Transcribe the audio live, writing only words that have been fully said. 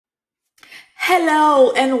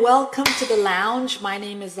Hello and welcome to the lounge. My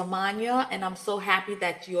name is Amanya and I'm so happy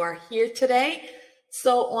that you are here today.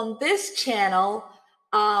 So on this channel,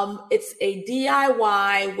 it's a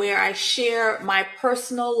DIY where I share my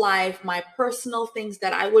personal life, my personal things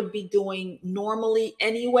that I would be doing normally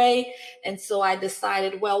anyway. And so I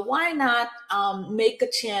decided, well, why not make a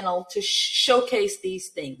channel to showcase these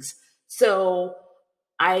things? So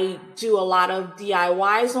I do a lot of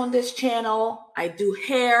DIYs on this channel. I do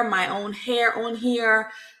hair, my own hair on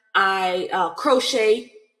here. I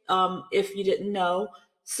crochet, if you didn't know.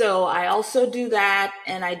 So I also do that,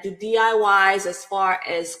 and I do DIYs as far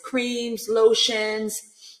as creams, lotions,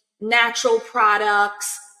 natural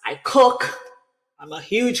products. I cook. I'm a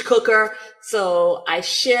huge cooker. So I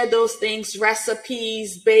share those things,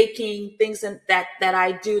 recipes, baking, things that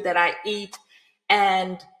I do, that I eat.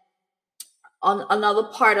 And on another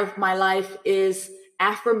part of my life is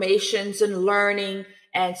affirmations and learning.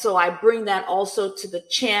 And so I bring that also to the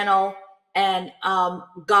channel. And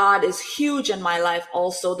God is huge in my life,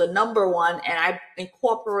 also the number one. And I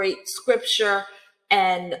incorporate scripture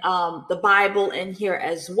and the Bible in here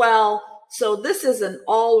as well. So this is an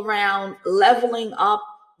all-round leveling up.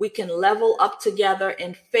 We can level up together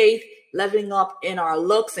in faith, leveling up in our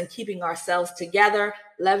looks and keeping ourselves together,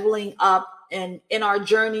 leveling up in our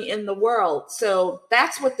journey in the world. So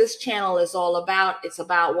that's what this channel is all about. It's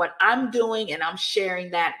about what I'm doing, and I'm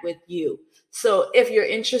sharing that with you. So if you're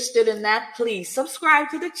interested in that, please subscribe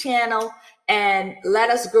to the channel and let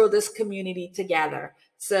us grow this community together.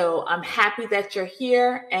 So I'm happy that you're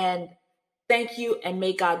here, and thank you, and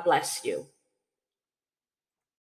may God bless you.